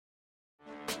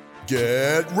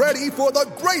Get ready for the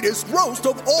greatest roast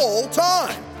of all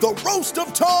time, the Roast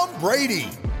of Tom Brady,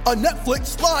 a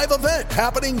Netflix live event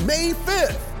happening May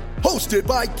 5th. Hosted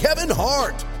by Kevin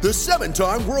Hart, the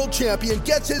 7-time world champion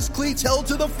gets his cleats held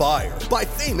to the fire by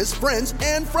famous friends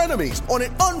and frenemies on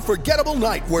an unforgettable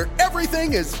night where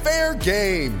everything is fair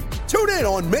game. Tune in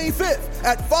on May 5th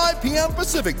at 5 p.m.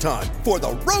 Pacific time for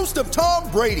the Roast of Tom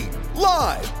Brady,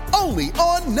 live only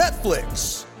on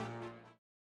Netflix.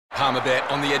 Palmerbet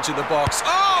on the edge of the box.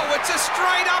 Oh, it's a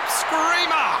straight-up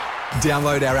screamer!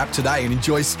 Download our app today and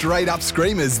enjoy straight-up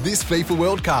screamers this FIFA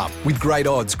World Cup with great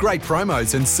odds, great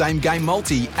promos and same-game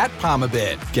multi at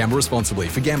Palmerbet. Gamble responsibly.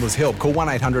 For Gamblers' Help, call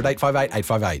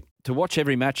 1-800-858-858. To watch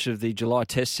every match of the July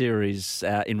Test Series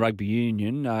in Rugby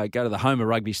Union, go to the home of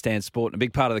Rugby Stand Sport. And a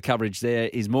big part of the coverage there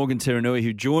is Morgan Turinui,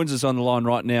 who joins us on the line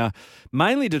right now,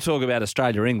 mainly to talk about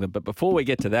Australia-England. But before we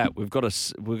get to that, we've got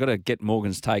to get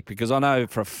Morgan's take, because I know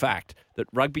for a fact that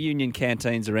Rugby Union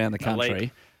canteens around the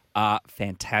country are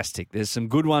fantastic. There's some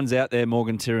good ones out there,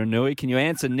 Morgan Turinui. Can you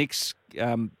answer Nick's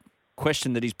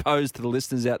question that he's posed to the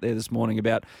listeners out there this morning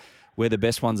about where the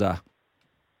best ones are?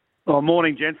 Oh,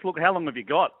 morning, gents. Look, how long have you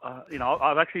got?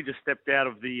 I've actually just stepped out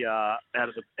of the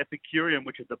Epicurean,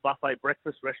 which is the buffet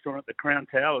breakfast restaurant at the Crown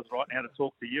Towers, right now to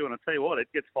talk to you. And I tell you what, it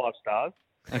gets 5 stars.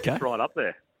 Okay, it's right up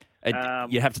there.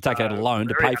 You have to take out a loan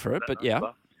to pay for it, but yeah.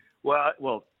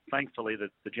 Well, thankfully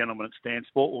the gentleman at Stand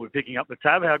Sport will be picking up the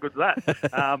tab. How good's that?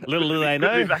 Little do they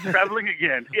know. Be back travelling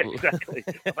again. Yeah, exactly.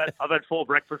 I've had 4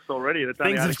 breakfasts already.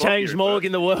 Things have changed more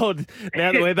in the world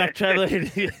now that we're back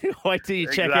travelling. Wait till you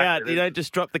check out. You don't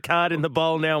just drop the card in the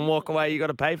bowl now and walk away. You got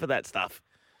to pay for that stuff.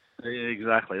 Yeah,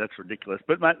 exactly. That's ridiculous.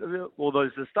 But mate, well,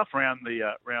 there's stuff around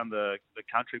the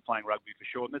country playing rugby for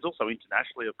sure, and there's also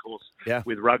internationally, of course,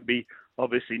 with rugby.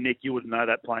 Obviously, Nick, you wouldn't know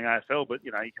that playing AFL, but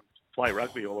you can play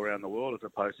rugby all around the world as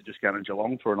opposed to just going to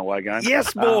Geelong for an away game.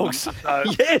 Yes, Morgs.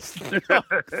 Yes.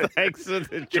 Thanks for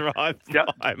the drive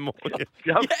by, Morgan.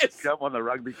 Jump on the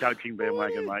rugby coaching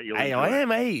bandwagon, mate. Hey, I am.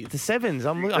 Hey, the sevens.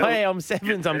 I'm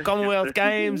sevens. I'm Commonwealth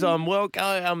Games. I'm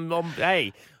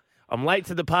I'm late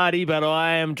to the party, but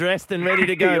I am dressed and ready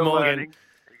to go, Morgan.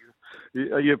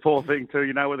 You poor thing too.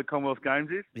 You know where the Commonwealth Games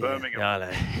is? Yeah, Birmingham. I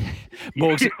know.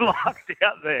 Morgs, locked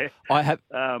out there. I have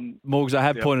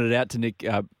pointed it out to Nick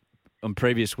on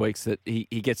previous weeks that he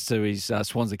gets to his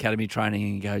Swans Academy training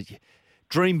and he goes,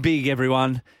 "Dream big,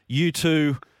 everyone. You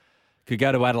too could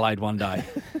go to Adelaide one day."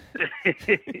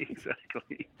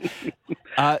 Exactly.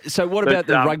 So what about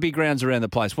the rugby grounds around the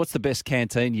place? What's the best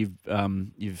canteen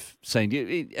you've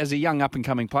seen? As a young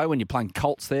up-and-coming player, when you're playing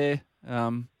Colts there,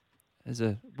 as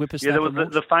a whippersnapper? Yeah, there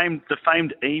was the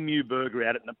famed Emu Burger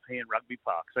out at Nepean Rugby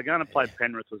Park. So going to play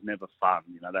Penrith was never fun.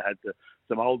 They had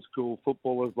some old-school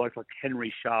footballers like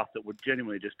Henry Shaft that would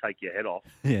genuinely just take your head off.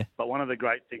 Yeah. But one of the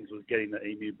great things was getting the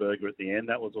Emu Burger at the end.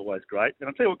 That was always great. And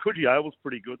I'll tell you what, Coogee Oval's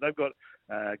pretty good. They've got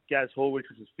Gaz Hall, which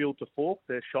is Field to Fork.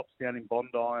 Their shops down in Bondi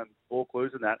and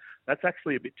Vaucluse and that. That's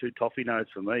actually a bit too toffee nose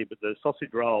for me. But the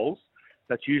sausage rolls,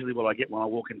 that's usually what I get when I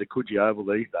walk into Coogee Oval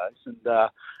these days.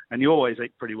 And you always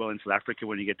eat pretty well in South Africa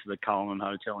when you get to the Cullinan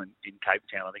Hotel in Cape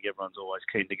Town. I think everyone's always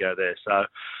keen to go there. So,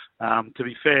 to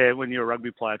be fair, when you're a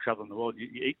rugby player travelling the world, you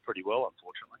eat pretty well,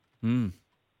 unfortunately.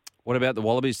 What about the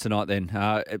Wallabies tonight then?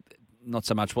 Not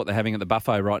so much what they're having at the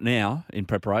buffet right now in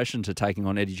preparation to taking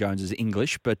on Eddie Jones's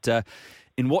English, but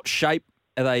in what shape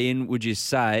are they in, would you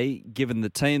say, given the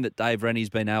team that Dave Rennie's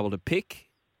been able to pick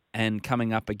and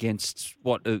coming up against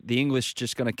the English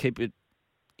just going to keep it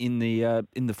in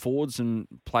the forwards and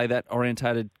play that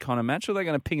orientated kind of match, or are they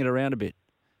going to ping it around a bit?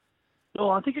 Well,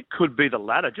 I think it could be the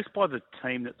latter, just by the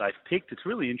team that they've picked. It's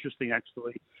really interesting,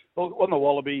 actually. Well, on the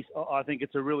Wallabies, I think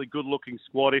it's a really good-looking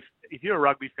squad. If you're a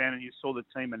rugby fan and you saw the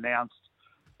team announced,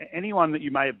 anyone that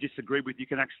you may have disagreed with, you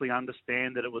can actually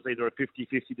understand that it was either a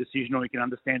 50-50 decision or you can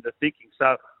understand the thinking.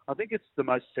 So I think it's the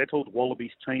most settled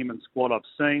Wallabies team and squad I've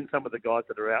seen. Some of the guys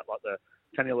that are out, like the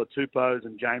Taniela Tupos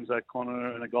and James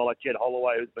O'Connor and a guy like Jed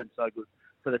Holloway, who's been so good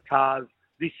for the Tars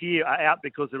this year, are out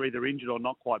because they're either injured or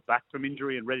not quite back from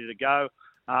injury and ready to go.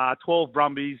 12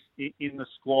 Brumbies in the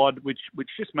squad, which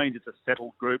just means it's a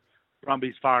settled group.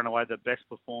 Brumbies far and away the best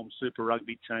performed Super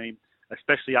Rugby team,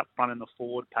 especially up front in the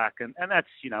forward pack. And that's,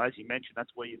 as you mentioned,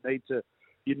 that's where you need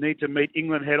to meet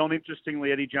England head on.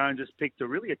 Interestingly, Eddie Jones has picked a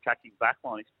really attacking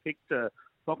backline. He's picked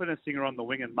Sopina Singer on the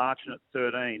wing and Marchant at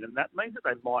 13, and that means that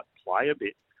they might play a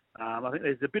bit. I think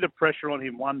there's a bit of pressure on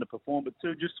him, one, to perform, but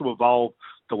two, just to evolve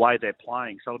the way they're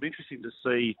playing. So it'll be interesting to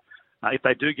see if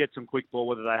they do get some quick ball,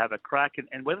 whether they have a crack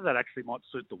and whether that actually might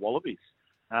suit the Wallabies.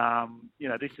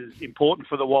 This is important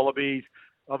for the Wallabies.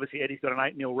 obviously Eddie's got an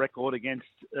 8-0 record against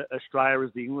Australia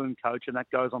as the England coach, and that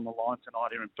goes on the line tonight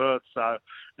here in Perth. So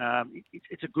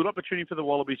it's a good opportunity for the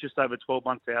Wallabies just over 12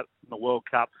 months out from the World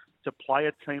Cup to play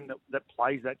a team that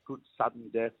plays that good sudden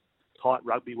death, tight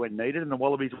rugby when needed. And the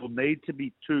Wallabies will need to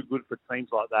be too good for teams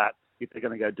like that if they're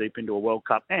going to go deep into a World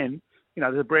Cup. And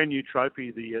there's a brand new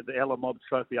trophy, the Ella Mob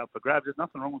trophy up for grabs. There's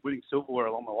nothing wrong with winning silverware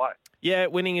along the way. Yeah,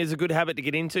 winning is a good habit to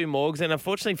get into, Morgs. And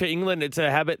unfortunately for England, it's a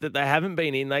habit that they haven't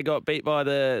been in. They got beat by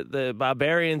the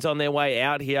Barbarians on their way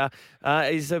out here.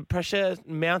 Is the pressure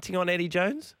mounting on Eddie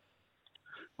Jones?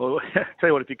 Well, I'll tell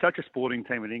you what, if you coach a sporting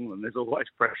team in England, there's always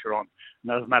pressure on. It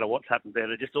doesn't matter what's happened there.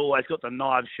 They've just always got the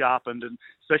knives sharpened, and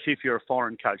especially if you're a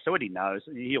foreign coach. So Eddie knows.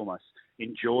 He almost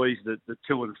enjoys the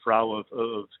to and fro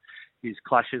of his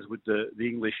clashes with the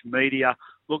English media.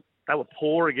 Look, they were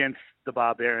poor against the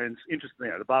Barbarians. Interestingly,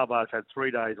 the Barbars had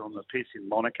 3 days on the piss in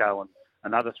Monaco and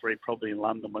another 3 probably in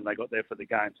London when they got there for the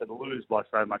game. So to lose by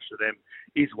so much to them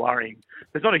is worrying.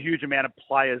 There's not a huge amount of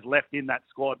players left in that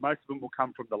squad. Most of them will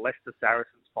come from the Leicester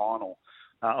Saracens final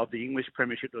of the English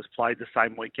Premiership that was played the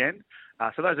same weekend.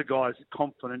 So those are guys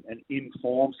confident and in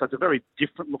form. So it's a very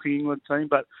different looking England team,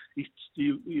 but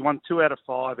you won 2 out of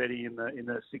 5, Eddie, in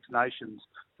the Six Nations.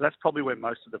 So that's probably where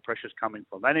most of the pressure's coming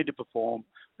from. They need to perform.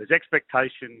 There's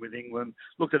expectation with England.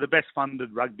 Look, they're the best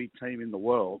funded rugby team in the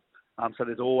world. So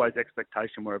there's always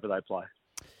expectation wherever they play.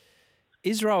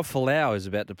 Israel Folau is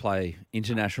about to play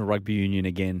International Rugby Union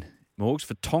again, Morgs,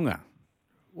 for Tonga.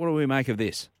 What do we make of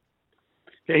this?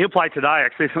 Yeah, he'll play today,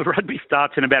 actually. So rugby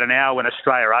starts in about an hour when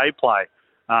Australia A play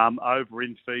over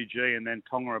in Fiji, and then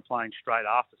Tonga are playing straight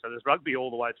after. So there's rugby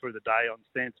all the way through the day on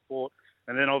Stan Sport.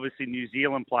 And then obviously New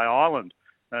Zealand play Ireland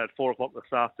at 4 o'clock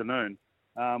this afternoon.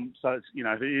 So it's,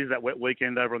 if it is that wet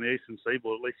weekend over on the eastern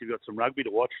seaboard, at least you've got some rugby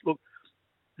to watch. Look,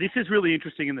 this is really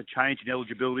interesting in the change in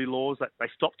eligibility laws. That they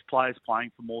stopped players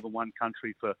playing for more than one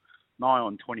country for nigh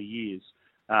on 20 years.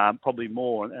 Probably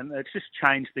more, and it's just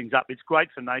changed things up. It's great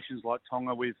for nations like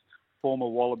Tonga with former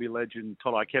Wallaby legend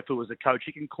Todai Kefu as a coach.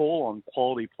 He can call on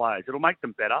quality players. It'll make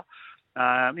them better.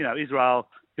 Israel,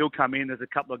 he'll come in. There's a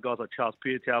couple of guys like Charles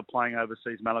Piutau playing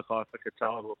overseas, Malachi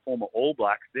Fakatoa, who are former All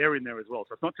Blacks. They're in there as well.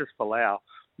 So it's not just Folau.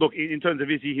 Look, in terms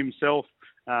of Izzy himself,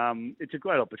 it's a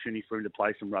great opportunity for him to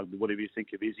play some rugby. Whatever you think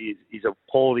of Izzy, he's a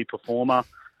quality performer.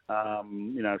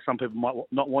 Some people might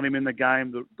not want him in the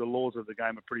game. The laws of the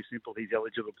game are pretty simple. He's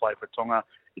eligible to play for Tonga.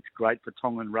 It's great for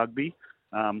Tongan rugby.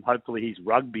 Hopefully his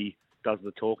rugby does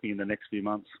the talking in the next few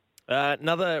months.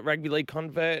 Another rugby league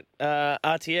convert,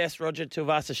 RTS, Roger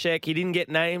Tuivasa-Sheck. He didn't get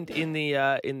named in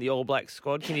the All Blacks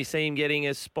squad. Can you see him getting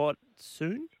a spot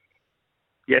soon?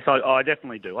 Yes, I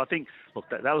definitely do. I think, look,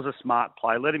 that was a smart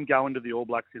play. Let him go into the All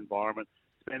Blacks environment,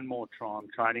 spend more time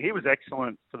training. He was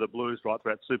excellent for the Blues right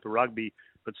throughout Super Rugby,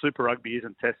 but Super Rugby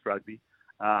isn't Test Rugby.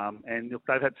 And look,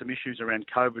 they've had some issues around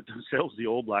COVID themselves, the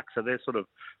All Blacks, so they're sort of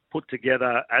put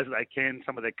together as they can.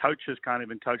 Some of their coaches can't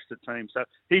even coach the team. So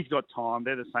he's got time.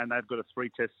 They're the same. They've got a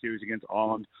 3-test series against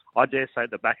Ireland. I dare say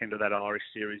at the back end of that Irish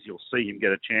series, you'll see him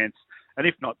get a chance. And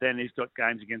if not, then he's got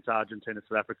games against Argentina,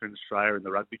 South Africa and Australia in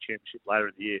the Rugby Championship later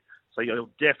in the year. So you'll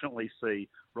definitely see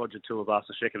Roger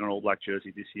Tuivasa-Sheck in an All Black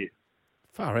jersey this year.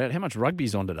 Far out. How much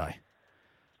rugby's on today?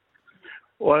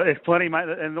 Well, there's plenty, mate,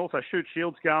 and also Shoot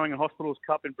Shield's going and Hospitals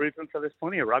Cup in Brisbane, so there's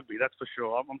plenty of rugby, that's for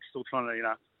sure. I'm still trying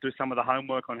to, do some of the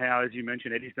homework on how, as you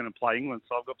mentioned, Eddie's going to play England,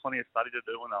 so I've got plenty of study to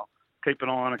do, and I'll keep an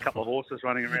eye on a couple of horses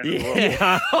running around the world.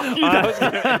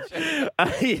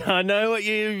 I know what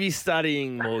you'll be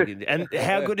studying, Morgan. And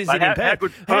how good is it in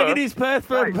Perth? How good is Perth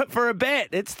for a bet?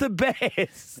 It's the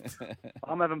best.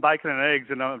 I'm having bacon and eggs,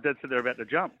 and I'm dead set there about to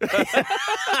jump.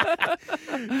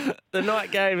 The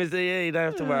night game is you don't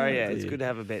have to worry. Yeah, it's good to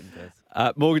have a bet in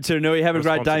Perth. Morgan Turinui, have a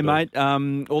great day, mate.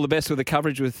 All the best with the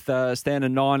coverage with Stan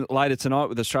and 9 later tonight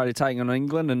with Australia taking on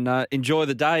England, and enjoy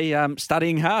the day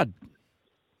studying hard.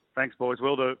 Thanks, boys.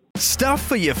 Will do. Stuff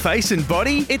for your face and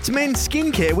body? It's men's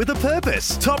skincare with a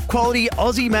purpose. Top quality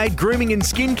Aussie-made grooming and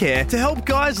skincare to help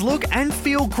guys look and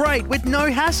feel great with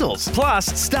no hassles. Plus,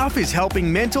 Stuff is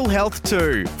helping mental health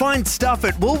too. Find Stuff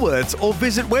at Woolworths or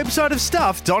visit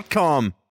websiteofstuff.com.